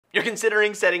You're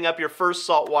considering setting up your first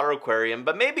saltwater aquarium,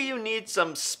 but maybe you need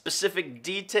some specific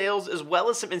details as well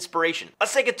as some inspiration.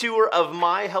 Let's take a tour of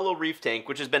my HelloReef tank,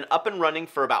 which has been up and running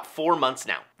for about 4 months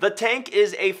now. The tank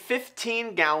is a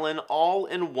 15-gallon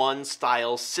all-in-one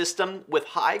style system with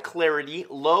high clarity,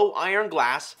 low iron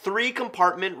glass,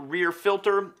 3-compartment rear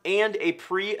filter, and a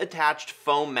pre-attached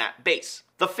foam mat base.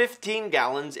 The 15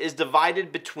 gallons is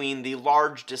divided between the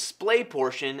large display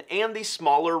portion and the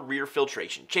smaller rear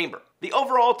filtration chamber. The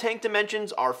overall tank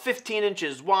dimensions are 15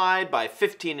 inches wide by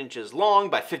 15 inches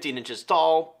long by 15 inches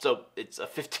tall, so it's a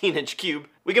 15-inch cube.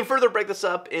 We can further break this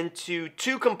up into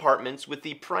 2 compartments, with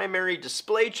the primary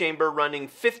display chamber running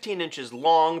 15 inches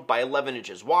long by 11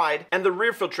 inches wide, and the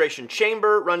rear filtration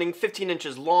chamber running 15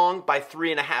 inches long by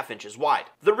 3.5 inches wide.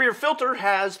 The rear filter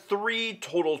has 3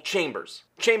 total chambers.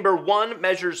 Chamber 1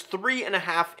 measures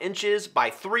 3.5 inches by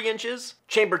 3 inches,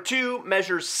 Chamber 2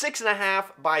 measures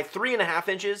 6.5 by 3.5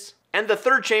 inches, and the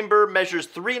third chamber measures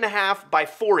 3.5 by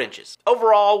 4 inches.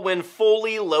 Overall, when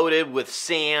fully loaded with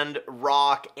sand,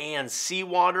 rock, and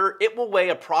seawater, it will weigh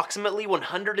approximately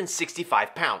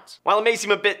 165 pounds. While it may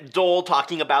seem a bit dull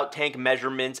talking about tank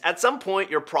measurements, at some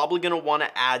point you're probably going to want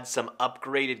to add some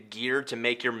upgraded gear to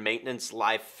make your maintenance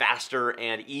life faster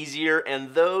and easier,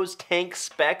 and those tank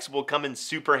specs will come in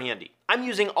super handy. I'm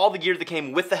using all the gear that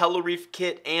came with the HelloReef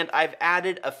kit, and I've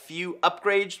added a few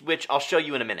upgrades, which I'll show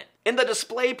you in a minute. In the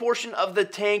display portion of the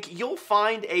tank, you'll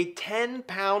find a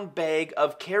 10-pound bag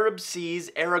of Carib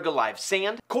Sea's Aragalive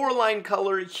sand, Coraline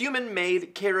Color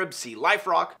human-made Carib Sea Life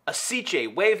Rock, a Seache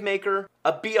wave maker,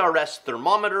 a BRS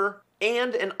thermometer,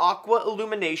 and an Aqua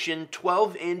Illumination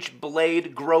 12-inch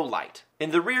blade grow light.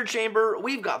 In the rear chamber,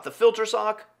 we've got the filter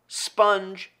sock,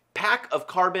 sponge, pack of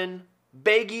carbon,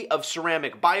 baggie of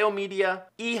ceramic biomedia,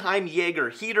 Eheim Jaeger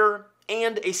heater,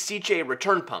 and a Seache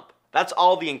return pump. That's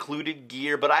all the included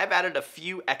gear, but I've added a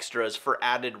few extras for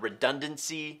added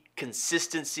redundancy,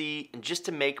 consistency, and just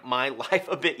to make my life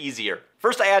a bit easier.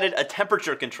 First, I added a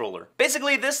temperature controller.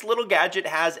 Basically, this little gadget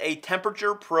has a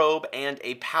temperature probe and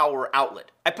a power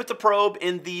outlet. I put the probe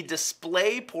in the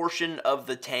display portion of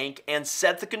the tank and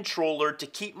set the controller to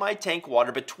keep my tank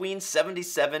water between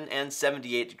 77 and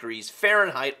 78 degrees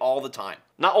Fahrenheit all the time.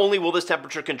 Not only will this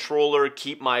temperature controller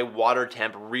keep my water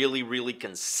temp really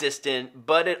consistent,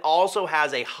 but it also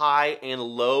has a high and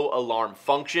low alarm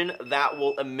function that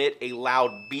will emit a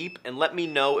loud beep and let me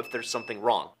know if there's something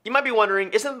wrong. You might be wondering,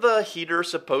 isn't the heater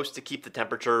supposed to keep the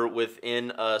temperature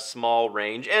within a small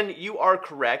range? And you are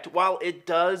correct. While it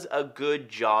does a good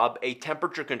job, a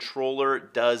temperature controller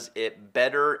does it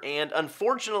better, and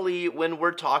unfortunately, when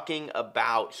we're talking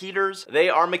about heaters, they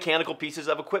are mechanical pieces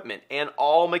of equipment, and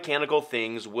all mechanical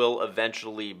things will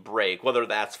eventually break, whether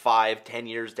that's 5-10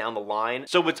 years down the line.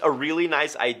 So it's a really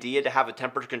nice idea to have a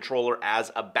temperature controller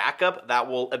as a backup that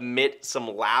will emit some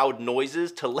loud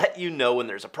noises to let you know when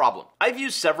there's a problem. I've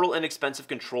used several inexpensive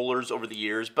controllers over the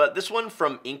years, but this one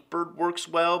from Inkbird works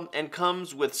well and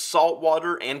comes with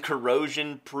saltwater and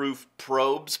corrosion-proof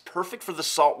probes, perfect for the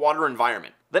saltwater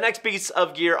environment. The next piece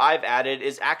of gear I've added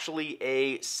is actually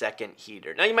a second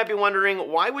heater. Now you might be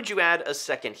wondering, why would you add a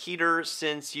second heater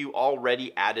since you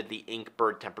already added the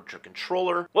Inkbird temperature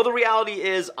controller? Well, the reality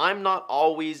is I'm not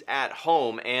always at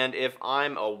home, and if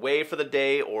I'm away for the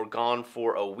day or gone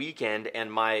for a weekend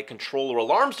and my controller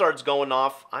alarm starts going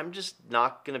off, I'm just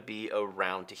not gonna be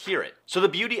around to hear it. So the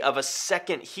beauty of a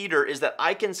second heater is that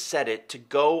I can set it to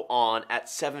go on at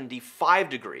 75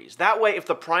 degrees. That way, if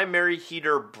the primary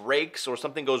heater breaks or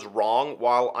something goes wrong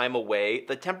while I'm away,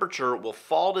 the temperature will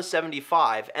fall to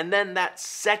 75, and then that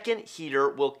second heater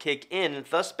will kick in,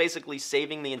 thus basically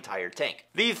saving the entire tank.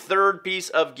 The third piece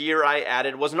of gear I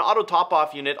added was an auto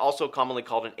top-off unit, also commonly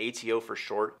called an ATO for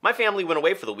short. My family went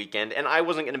away for the weekend, and I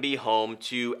wasn't going to be home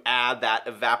to add that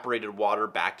evaporated water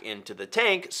back into the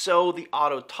tank, so the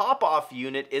auto top-off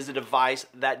unit is a device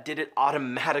that did it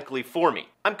automatically for me.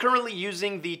 I'm currently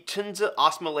using the Tunza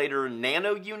Osmolator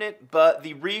Nano unit, but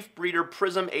the Reef Breeder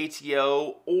Prism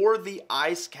ATO or the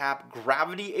Ice Cap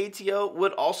Gravity ATO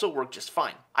would also work just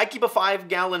fine. I keep a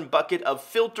 5-gallon bucket of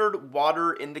filtered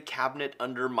water in the cabinet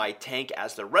under my tank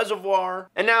as the reservoir,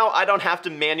 and now I don't have to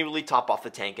manually top off the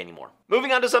tank anymore.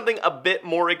 Moving on to something a bit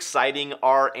more exciting,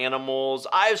 our animals.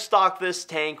 I've stocked this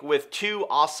tank with 2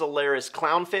 Ocellaris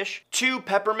clownfish, 2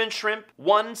 peppermint shrimp,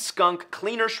 1 skunk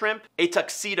cleaner shrimp, a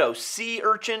tuxedo sea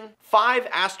urchin, 5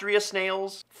 Astrea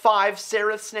snails, 5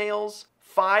 Sereth snails,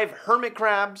 5 hermit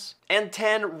crabs, and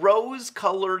 10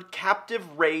 rose-colored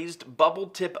captive raised bubble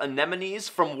tip anemones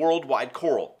from Worldwide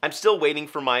Coral. I'm still waiting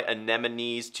for my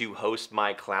anemones to host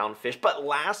my clownfish, but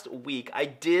last week I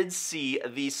did see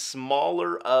the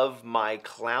smaller of my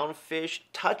clownfish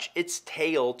touch its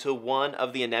tail to one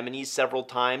of the anemones several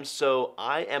times, so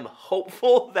I am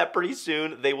hopeful that pretty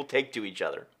soon they will take to each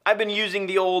other. I've been using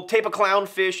the old tape a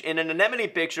clownfish in an anemone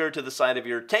picture to the side of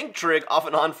your tank trick off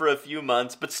and on for a few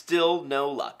months, but still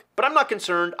no luck. But I'm not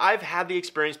concerned. I've had the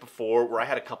experience before where I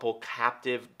had a couple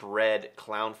captive bred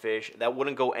clownfish that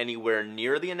wouldn't go anywhere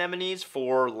near the anemones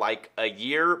for like a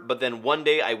year, but then one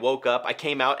day I woke up, I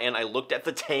came out and I looked at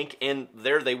the tank and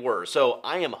there they were. So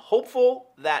I am hopeful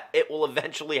that it will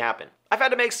eventually happen. I've had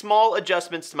to make small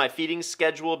adjustments to my feeding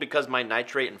schedule because my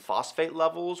nitrate and phosphate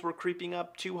levels were creeping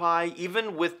up too high,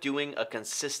 even with doing a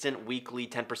consistent weekly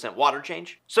 10% water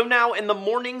change. So now in the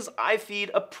mornings, I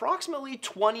feed approximately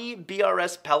 20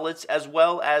 BRS pellets as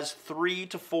well as 3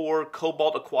 to 4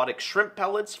 cobalt aquatic shrimp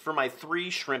pellets for my 3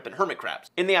 shrimp and hermit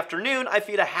crabs. In the afternoon, I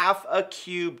feed a half a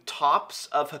cube tops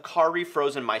of Hikari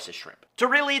frozen mysis shrimp. To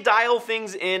really dial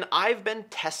things in, I've been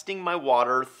testing my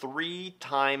water 3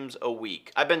 times a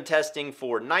week. I've been testing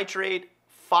for nitrate,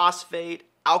 phosphate,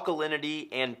 alkalinity,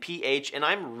 and pH, and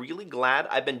I'm really glad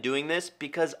I've been doing this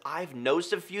because I've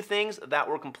noticed a few things that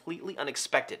were completely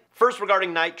unexpected. First,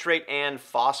 regarding nitrate and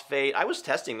phosphate, I was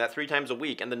testing that 3 times a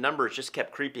week and the numbers just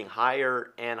kept creeping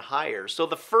higher and higher. So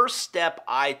the first step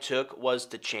I took was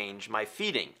to change my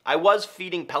feeding. I was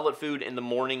feeding pellet food in the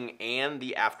morning and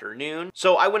the afternoon,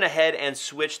 so I went ahead and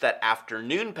switched that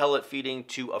afternoon pellet feeding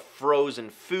to a frozen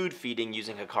food feeding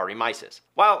using Hikari mysis.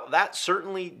 While that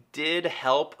certainly did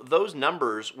help, those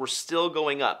numbers were still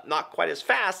going up. Not quite as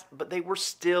fast, but they were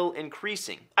still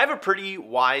increasing. I have a pretty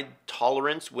wide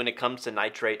tolerance when it comes to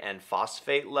nitrate and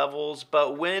phosphate levels,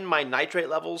 but when my nitrate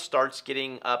levels starts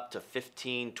getting up to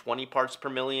 15, 20 parts per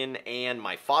million and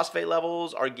my phosphate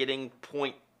levels are getting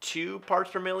 0.2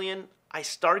 parts per million, I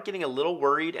start getting a little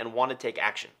worried and want to take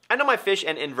action. I know my fish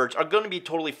and inverts are going to be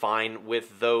totally fine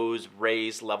with those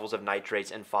raised levels of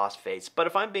nitrates and phosphates, but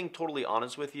if I'm being totally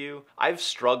honest with you, I've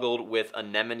struggled with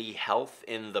anemone health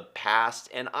in the past,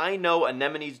 and I know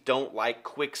anemones don't like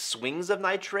quick swings of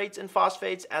nitrates and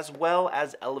phosphates as well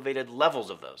as elevated levels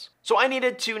of those. So I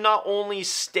needed to not only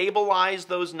stabilize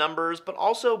those numbers, but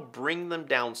also bring them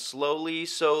down slowly,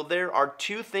 so there are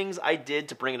 2 things I did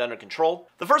to bring it under control.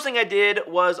 The first thing I did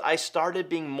was I started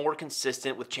being more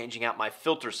consistent with changing out my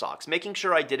filter socks, making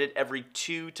sure I did it every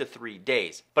 2 to 3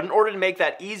 days. But in order to make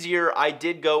that easier, I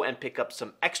did go and pick up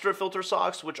some extra filter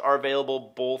socks, which are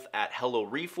available both at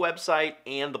HelloReef website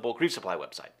and the bulkreefsupply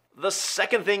website. The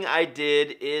second thing I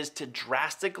did is to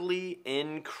drastically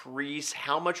increase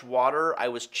how much water I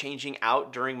was changing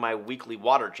out during my weekly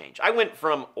water change. I went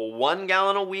from 1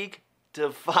 gallon a week to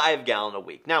 5 gallon a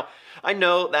week. Now, I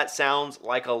know that sounds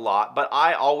like a lot, but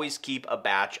I always keep a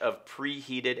batch of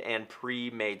preheated and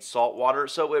pre-made salt water,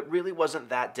 so it really wasn't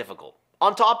that difficult.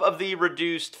 On top of the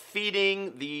reduced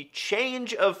feeding, the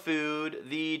change of food,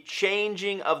 the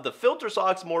changing of the filter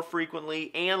socks more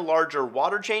frequently, and larger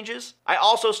water changes, I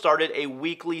also started a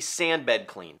weekly sand bed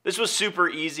clean. This was super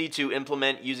easy to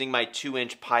implement using my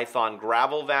 2-inch Python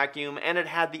gravel vacuum, and it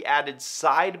had the added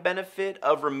side benefit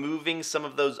of removing some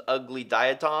of those ugly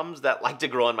diatoms that like to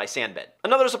grow on my sand bed.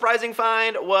 Another surprising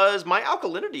find was my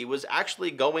alkalinity was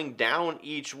actually going down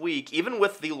each week, even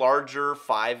with the larger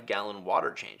 5-gallon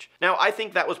water change. Now, I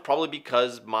think that was probably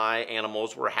because my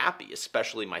animals were happy,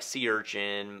 especially my sea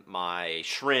urchin, my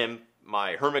shrimp,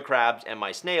 my hermit crabs, and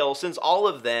my snail, since all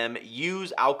of them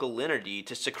use alkalinity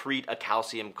to secrete a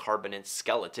calcium carbonate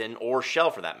skeleton, or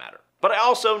shell for that matter. But I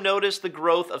also noticed the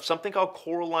growth of something called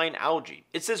coralline algae.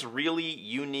 It's this really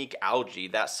unique algae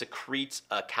that secretes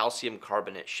a calcium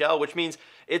carbonate shell, which means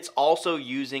it's also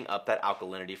using up that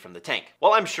alkalinity from the tank.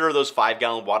 While I'm sure those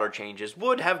 5-gallon water changes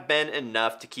would have been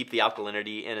enough to keep the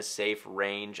alkalinity in a safe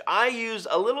range, I used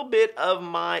a little bit of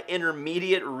my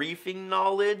intermediate reefing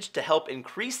knowledge to help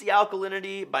increase the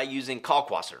alkalinity by using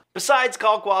kalkwasser. Besides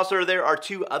kalkwasser, there are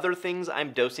 2 other things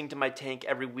I'm dosing to my tank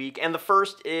every week, and the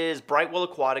first is Brightwell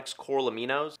Aquatics coral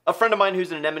aminos. A friend of mine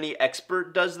who's an anemone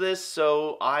expert does this,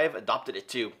 so I've adopted it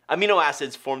too. Amino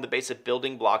acids form the basic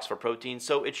building blocks for protein,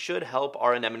 so it should help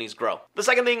our anemones grow. The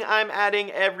second thing I'm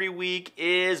adding every week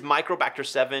is Microbacter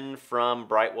 7 from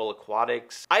Brightwell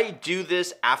Aquatics. I do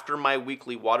this after my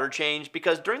weekly water change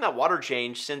because during that water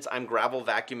change, since I'm gravel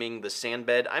vacuuming the sand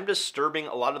bed, I'm disturbing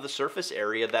a lot of the surface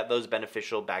area that those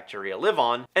beneficial bacteria live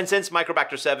on. And since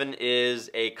Microbacter 7 is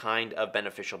a kind of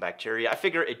beneficial bacteria, I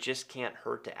figure it just can't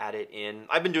hurt to add it in.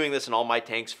 I've been doing this in all my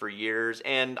tanks for years,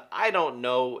 and I don't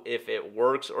know if it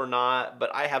works or not,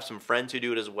 but I have some friends who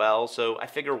do it as well, so I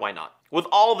figure why not? With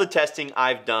all the testing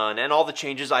I've done and all the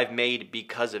changes I've made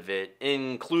because of it,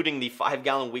 including the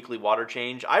 5-gallon weekly water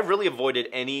change, I've really avoided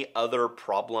any other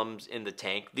problems in the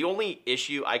tank. The only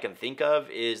issue I can think of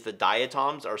is the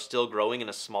diatoms are still growing in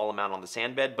a small amount on the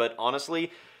sand bed, but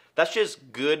honestly, that's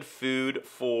just good food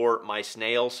for my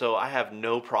snails, so I have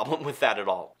no problem with that at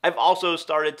all. I've also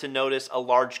started to notice a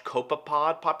large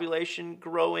copepod population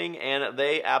growing, and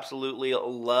they absolutely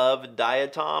love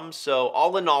diatoms, so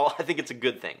all in all, I think it's a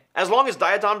good thing. As long as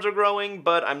diatoms are growing,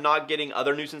 but I'm not getting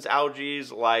other nuisance algae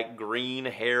like green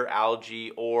hair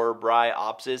algae or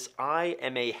bryopsis, I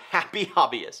am a happy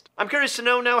hobbyist. I'm curious to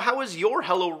know now, how is your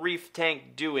HelloReef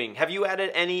tank doing? Have you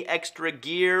added any extra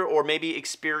gear or maybe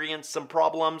experienced some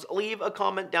problems? Leave a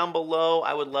comment down below.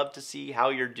 I would love to see how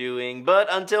you're doing. But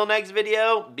until next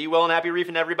video, be well and happy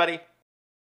reefing, everybody.